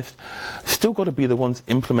mailing list still got to be the ones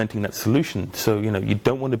implementing that solution. So, you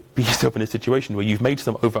don't want to be yourself in a situation where you've made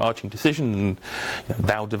some overarching decision and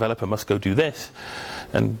thou developer must go do this.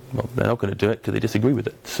 And, well, they're not going to do it because they disagree with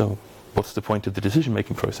it. So what's the point of the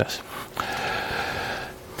decision-making process?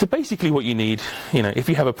 So basically what you need, if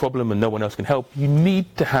you have a problem and no one else can help, you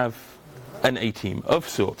need to have an A-team of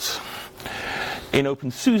sorts. In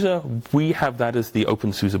OpenSUSE, we have that as the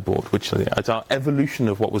OpenSUSE board, which is our evolution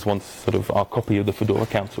of what was once sort of our copy of the Fedora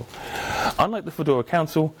Council. Unlike the Fedora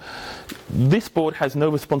Council, this board has no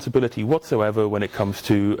responsibility whatsoever when it comes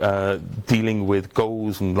to dealing with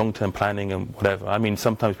goals and long-term planning and whatever. I mean,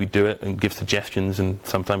 sometimes we do it and give suggestions, and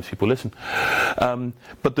sometimes people listen.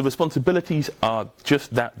 But the responsibilities are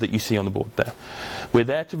just that you see on the board there. We're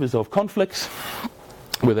there to resolve conflicts.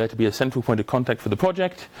 We're there to be a central point of contact for the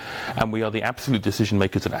project, and we are the absolute decision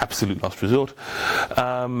makers at absolute last resort.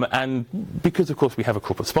 And because, of course, we have a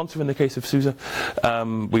corporate sponsor in the case of SUSE,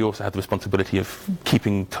 we also have the responsibility of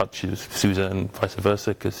keeping touch with SUSE and vice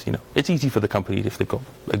versa, because it's easy for the company if they've got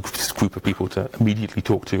a group of people to immediately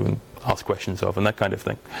talk to and ask questions of and that kind of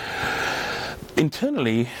thing.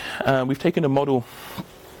 Internally, we've taken a model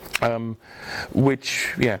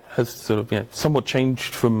which has sort of somewhat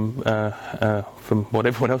changed from what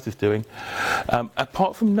everyone else is doing,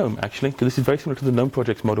 apart from GNOME actually, because this is very similar to the GNOME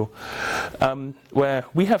project's model, where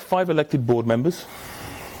we have 5 elected board members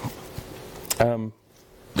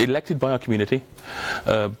elected by our community,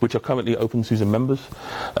 which are currently OpenSUSE members,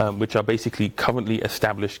 which are basically currently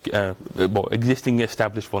established, existing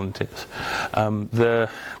established volunteers. The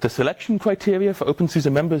selection criteria for OpenSUSE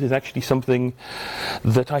members is actually something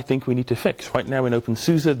that I think we need to fix. Right now in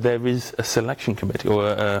OpenSUSE there is a selection committee, or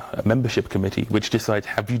a membership committee, which decides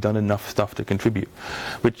have you done enough stuff to contribute,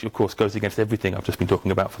 which of course goes against everything I've just been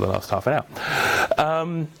talking about for the last half an hour.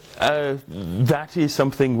 That is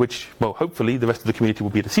something which, well, hopefully the rest of the community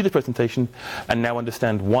will be able to see the presentation and now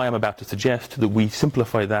understand why I'm about to suggest that we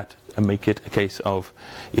simplify that and make it a case of,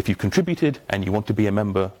 if you've contributed and you want to be a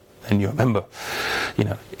member, then you're a member.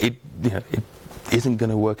 It isn't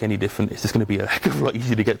going to work any different. It's just going to be a heck of a lot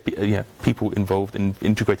easier to get people involved and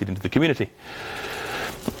integrated into the community.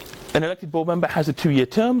 An elected board member has a 2-year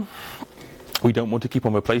term. We don't want to keep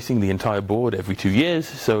on replacing the entire board every 2 years,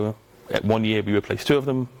 so at 1 year we replace 2 of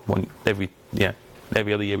them. Every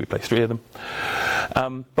other year we replace 3 of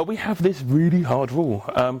them. But we have this really hard rule.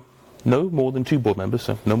 No more than 2 board members,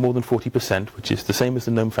 so no more than 40%, which is the same as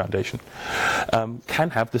the GNOME Foundation, can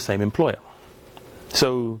have the same employer.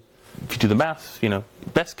 So if you do the maths,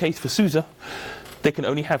 best case for SUSE, they can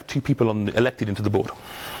only have 2 people elected into the board.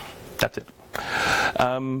 That's it.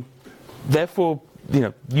 Therefore,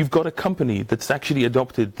 you've got a company that's actually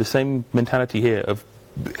adopted the same mentality here of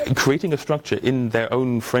creating a structure in their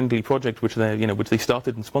own friendly project, which they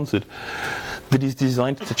started and sponsored, that is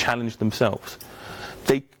designed to challenge themselves.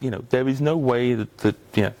 There is no way that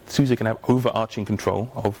SUSE can have overarching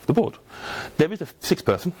control of the board. There is a 6th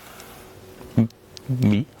person,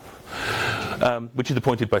 me, which is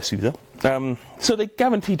appointed by SUSE. So they're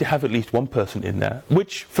guaranteed to have at least 1 person in there,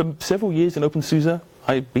 which for several years in OpenSUSE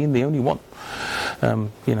I've been the only one.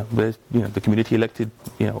 There's the community elected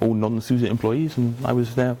all non-SUSE employees, and I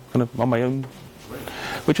was there kind of on my own,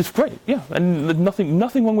 which is great. Yeah, and nothing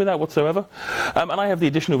wrong with that whatsoever. And I have the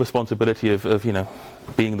additional responsibility of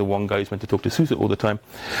being the one guy who's meant to talk to SUSE all the time.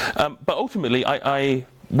 But ultimately,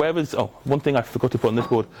 one thing I forgot to put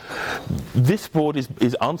on this board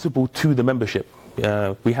is answerable to the membership.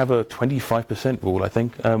 We have a 25% rule, I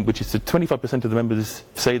think, which is that 25% of the members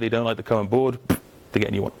say they don't like the current board, they get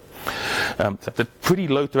a new one. So that's a pretty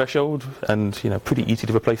low threshold, and pretty easy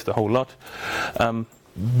to replace the whole lot.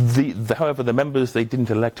 However, the members, they didn't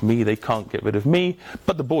elect me, they can't get rid of me,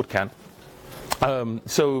 but the board can.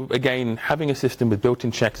 So again, having a system with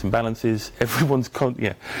built-in checks and balances, everyone's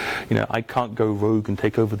I can't go rogue and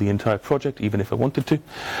take over the entire project, even if I wanted to.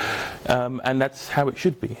 And that's how it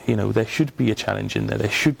should be. There should be a challenge in there. There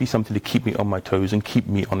should be something to keep me on my toes and keep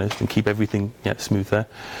me honest and keep everything smooth there.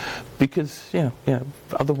 Because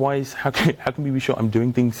otherwise, how can we be sure I'm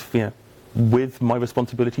doing things with my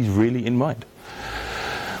responsibilities really in mind?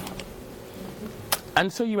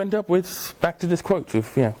 And so you end up with, back to this quote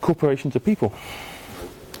of, corporations are people.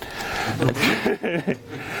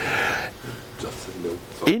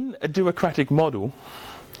 In a democratic model,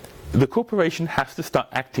 the corporation has to start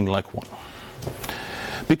acting like one.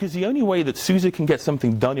 Because the only way that SUSE can get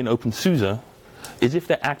something done in OpenSUSE is if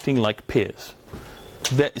they're acting like peers.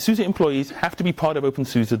 The SUSE employees have to be part of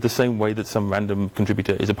OpenSUSE the same way that some random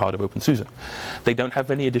contributor is a part of OpenSUSE. They don't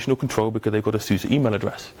have any additional control because they've got a SUSE email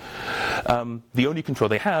address. The only control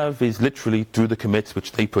they have is literally through the commits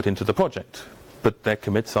which they put into the project. But their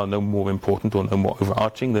commits are no more important or no more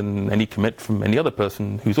overarching than any commit from any other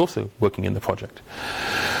person who's also working in the project.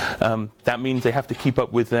 That means they have to keep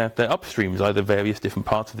up with their upstreams, either various different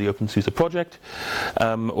parts of the OpenSUSE project,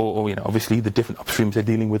 or obviously the different upstreams they're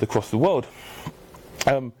dealing with across the world.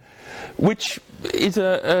 Which is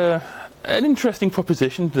an interesting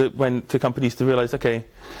proposition that went to companies to realize, okay,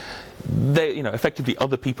 they, effectively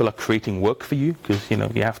other people are creating work for you because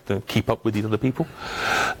you have to keep up with these other people.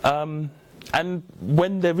 And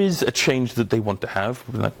when there is a change that they want to have,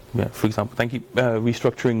 like, for example, thank you,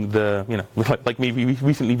 restructuring like me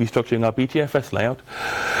recently restructuring our BTFS layout,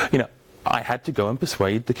 I had to go and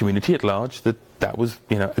persuade the community at large that was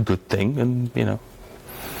a good thing, and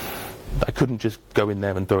I couldn't just go in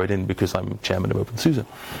there and throw it in because I'm chairman of OpenSUSE.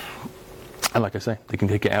 And like I say, they can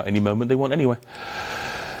take it out any moment they want anyway.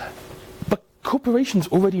 But corporations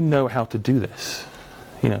already know how to do this.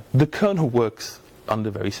 The kernel works under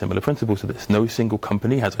very similar principles to this. No single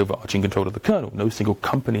company has overarching control of the kernel. No single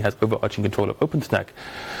company has overarching control of OpenStack.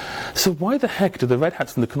 So why the heck do the Red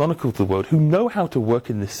Hats and the Canonicals of the world, who know how to work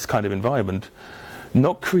in this kind of environment,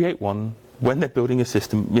 not create one when they're building a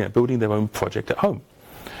system, building their own project at home?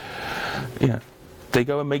 They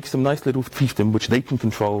go and make some nice little fiefdom which they can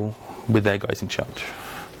control with their guys in charge.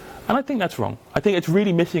 And I think that's wrong. I think it's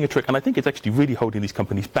really missing a trick, and I think it's actually really holding these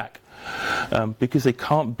companies back. Because they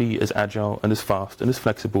can't be as agile and as fast and as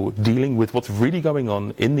flexible dealing with what's really going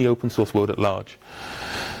on in the open source world at large.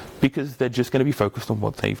 Because they're just going to be focused on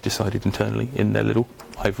what they've decided internally in their little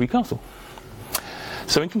ivory castle.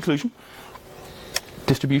 So in conclusion,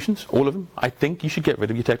 distributions, all of them, I think you should get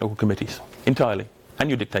rid of your technical committees entirely. And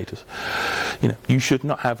your dictators. You should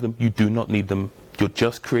not have them. You do not need them. You're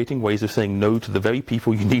just creating ways of saying no to the very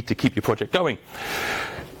people you need to keep your project going.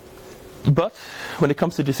 But when it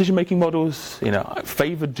comes to decision-making models, I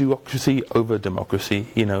favor bureaucracy over democracy.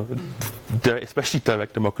 Especially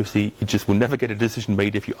direct democracy, you just will never get a decision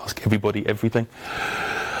made if you ask everybody everything.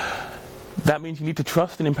 That means you need to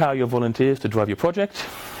trust and empower your volunteers to drive your project.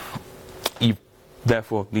 You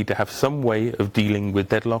therefore need to have some way of dealing with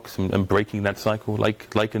deadlocks and breaking that cycle,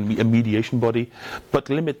 like a mediation body, but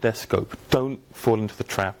limit their scope. Don't fall into the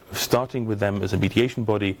trap of starting with them as a mediation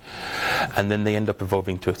body, and then they end up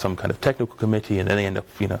evolving to some kind of technical committee, and then they end up,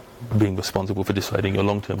 being responsible for deciding your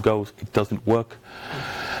long-term goals. It doesn't work.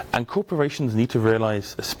 And corporations need to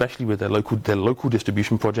realize, especially with their local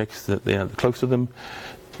distribution projects, that they're close to them,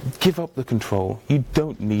 give up the control. You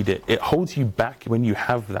don't need it. It holds you back when you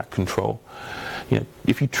have that control.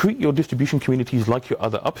 If you treat your distribution communities like your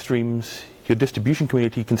other upstreams, your distribution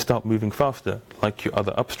community can start moving faster like your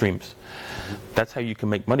other upstreams. That's how you can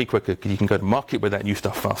make money quicker, because you can go to market with that new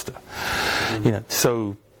stuff faster.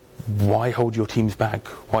 So why hold your teams back?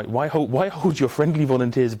 Why hold your friendly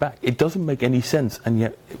volunteers back? It doesn't make any sense, and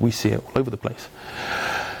yet we see it all over the place.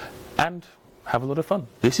 And have a lot of fun.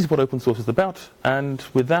 This is what open source is about, and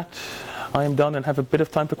with that I am done and have a bit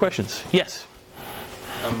of time for questions. Yes?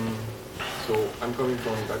 So I'm coming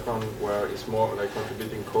from a background where it's more like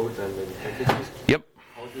contributing code than packages. Yep.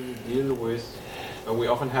 How do you deal with, we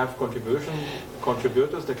often have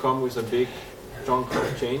contributors that come with a big chunk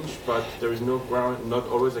of change, but there is not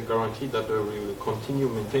always a guarantee that they will continue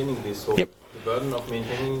maintaining this. So the burden of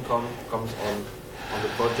maintaining comes on the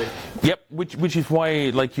project. Yep, which is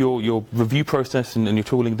why, like, your review process and your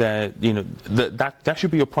tooling there, that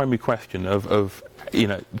should be your primary question of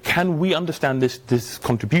can we understand this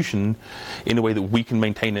contribution in a way that we can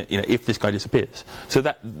maintain it, if this guy disappears. So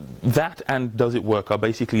that and does it work are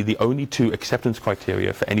basically the only two acceptance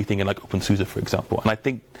criteria for anything in like OpenSUSE, for example. And I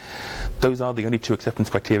think those are the only two acceptance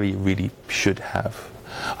criteria you really should have.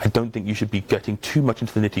 I don't think you should be getting too much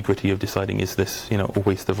into the nitty-gritty of deciding is this,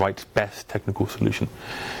 always the right, best technical solution.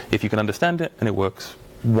 If you can understand it and it works,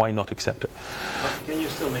 why not accept it? But can you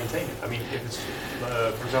still maintain it? I mean, if it's,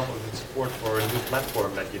 for example, if it's support for a new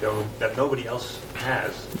platform that nobody else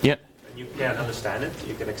has, yeah, and you can understand it,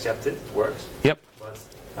 you can accept it, it works. Yep. But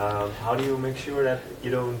how do you make sure that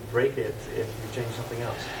you don't break it if you change something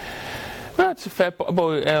else? Well, it's a fair point.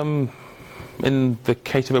 Well, in the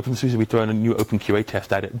case of OpenSUSE, we throw in a new OpenQA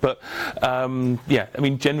test at it. But yeah, I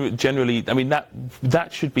mean, generally, I mean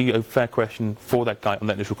that should be a fair question for that guy on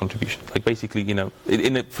that initial contribution. Like basically,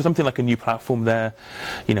 for something like a new platform, they're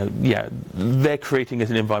creating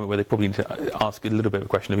as an environment where they probably need to ask a little bit of a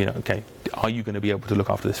question of, okay, are you going to be able to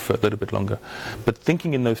look after this for a little bit longer? But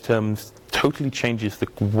thinking in those terms totally changes the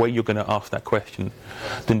way you're going to ask that question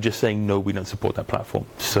than just saying no, we don't support that platform.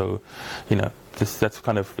 So, that's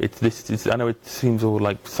kind of I know it seems all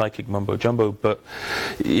like psychic mumbo jumbo, but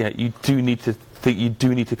yeah, you do need to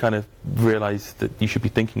kind of realize that you should be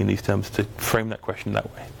thinking in these terms to frame that question that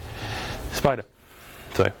way. Spider.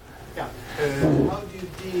 So. Yeah. How do you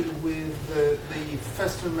deal with the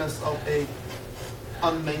festiveness of a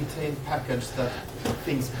unmaintained package that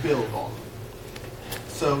things build on?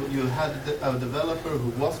 So you had a developer who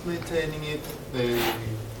was maintaining it, they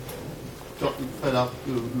got fed up,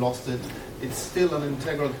 lost it. It's still an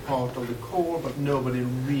integral part of the core, but nobody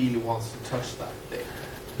really wants to touch that thing.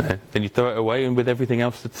 Then you throw it away, and with everything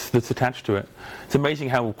else that's attached to it. It's amazing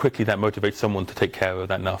how quickly that motivates someone to take care of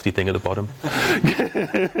that nasty thing at the bottom.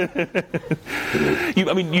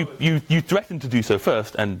 You threaten to do so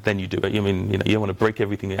first, and then you do it. You don't want to break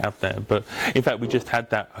everything out there. But in fact, we just had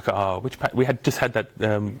that. We had just had that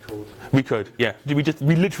Recode. Yeah, we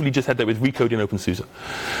literally just had that with Recode in OpenSUSE.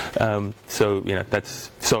 So that's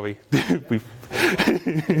sorry.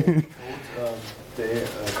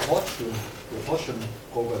 The fortune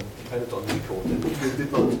program depended on Recode, and people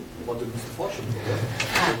did not want to use the fortune program.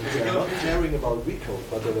 They were not caring about Recode,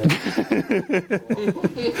 but they went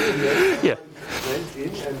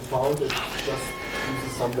in and found it just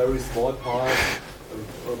uses some very small part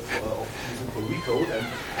of using for Recode and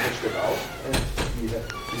patched it out, and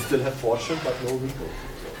we still have fortune but no Recode.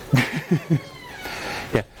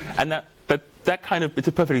 Yeah, and that kind of, it's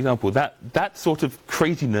a perfect example. That sort of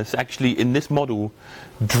craziness actually in this model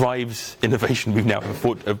drives innovation. We've now have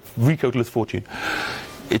a recodeless fortune.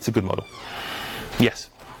 It's a good model.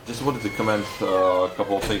 Yes. Just wanted to comment a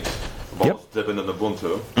couple of things about Debian and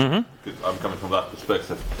Ubuntu. Mm-hmm. I'm coming from that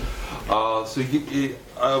perspective. So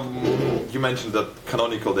you mentioned that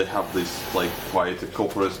Canonical, they have this like quite a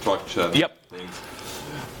corporate structure and things,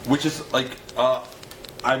 which is like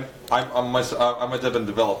I'm a Debian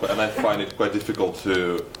developer, and I find it quite difficult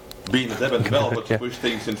to, being a Debian developer, to push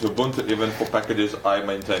things into Ubuntu, even for packages I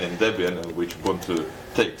maintain in Debian, and which Ubuntu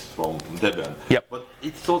takes from Debian. Yep. But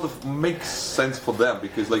it sort of makes sense for them,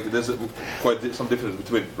 because like there's quite some difference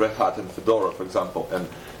between Red Hat and Fedora, for example, and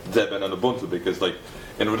Debian and Ubuntu, because like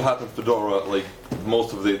in Red Hat and Fedora, like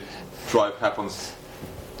most of the drive comes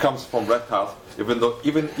from Red Hat,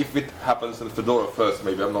 even if it happens in Fedora first,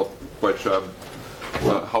 maybe I'm not quite sure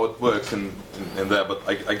how it works in there, but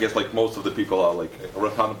I guess like most of the people are like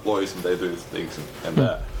Red Hat employees, and they do these things and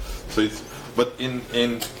there. So but in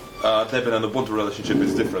Debian and Ubuntu relationship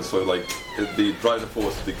is different. So like the driving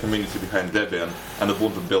force, the community behind Debian, and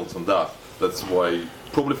Ubuntu builds on that. That's why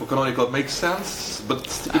probably for Canonical it makes sense,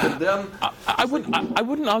 but even then, I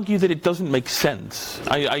wouldn't argue that it doesn't make sense.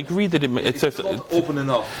 I agree that it's not open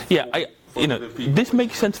enough. Yeah, this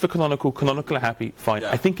makes sense for Canonical. Canonical are happy, fine.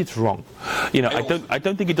 Yeah. I think it's wrong. I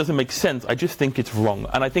don't think it doesn't make sense. I just think it's wrong.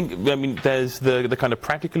 And I think, there's the kind of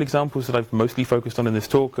practical examples that I've mostly focused on in this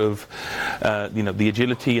talk of, the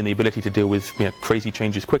agility and the ability to deal with crazy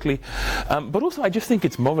changes quickly. But also, I just think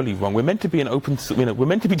it's morally wrong. We're meant to be we're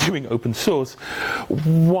meant to be doing open source.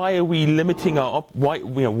 Why are we limiting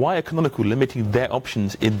why are Canonical limiting their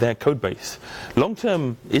options in their code base? Long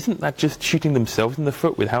term, isn't that just shooting themselves in the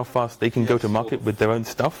foot with how fast they can go to market with their own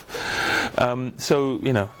stuff? I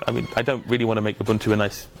don't really want to make Ubuntu a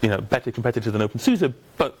nice, better competitor than OpenSUSE,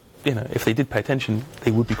 but if they did pay attention,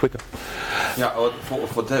 they would be quicker. Yeah,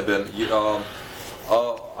 for Debian,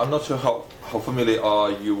 I'm not sure how familiar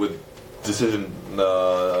are you with decision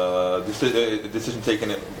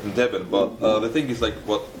taken in Debian, but the thing is like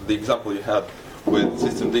what the example you had with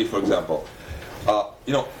systemd, for example.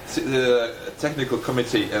 The technical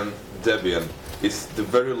committee in Debian is the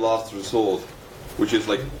very last resort, which is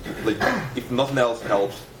like if nothing else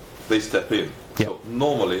helps, they step in. Yep. So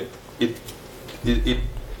normally it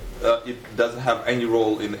doesn't have any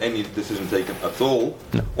role in any decision taken at all.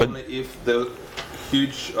 No, only if the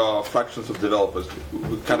huge fractions of developers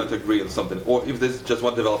who cannot agree on something, or if there's just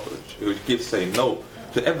one developer who keeps saying no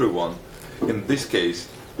to everyone, in this case,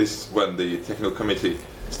 this is when the technical committee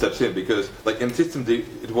steps in, because like in systemd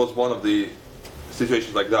it was one of the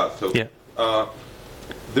situations like that. So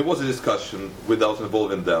there was a discussion without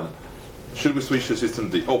involving them. Should we switch to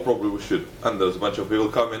systemd? Oh, probably we should. And there's a bunch of people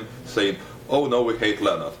coming saying, oh no, we hate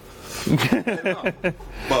Leonard.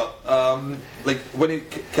 But like when it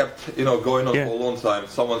kept going on for a long time,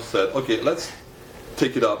 someone said, okay, let's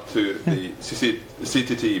take it up to the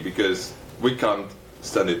CTT because we can't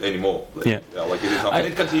stand it anymore. Like, like it is now. And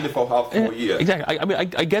it continued for half a year. Exactly. I mean,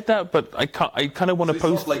 I get that, but I kind of want to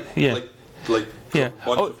post. I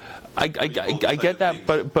get that,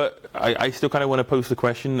 but I still kind of want to pose the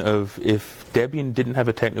question of if Debian didn't have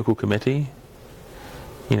a technical committee,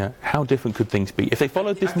 how different could things be if they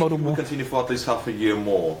followed this model more? It will continue for at least half a year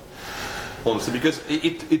more, honestly, because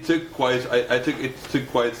it took quite. I think it took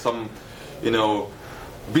quite some,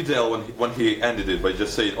 Bidel when he ended it by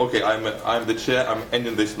just saying, okay, I'm the chair, I'm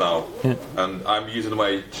ending this now, and I'm using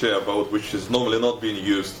my chair vote, which is normally not being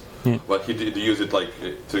used, but he did use it like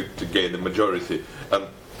to gain the majority.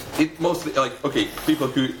 It mostly people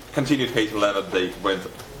who continued hating Leonard, they went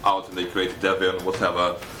out and they created Debian,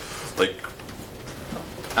 whatever,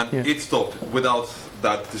 and it stopped. Without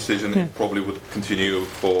that decision, it probably would continue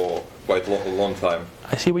for quite a long time.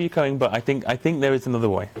 I see where you're going, but I think there is another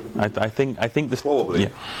way. I think this probably.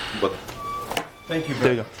 But thank you.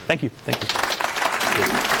 There you go. Thank you.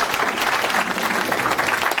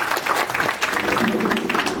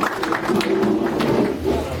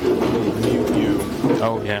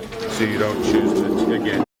 Oh yeah. So you don't choose to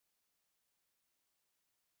again.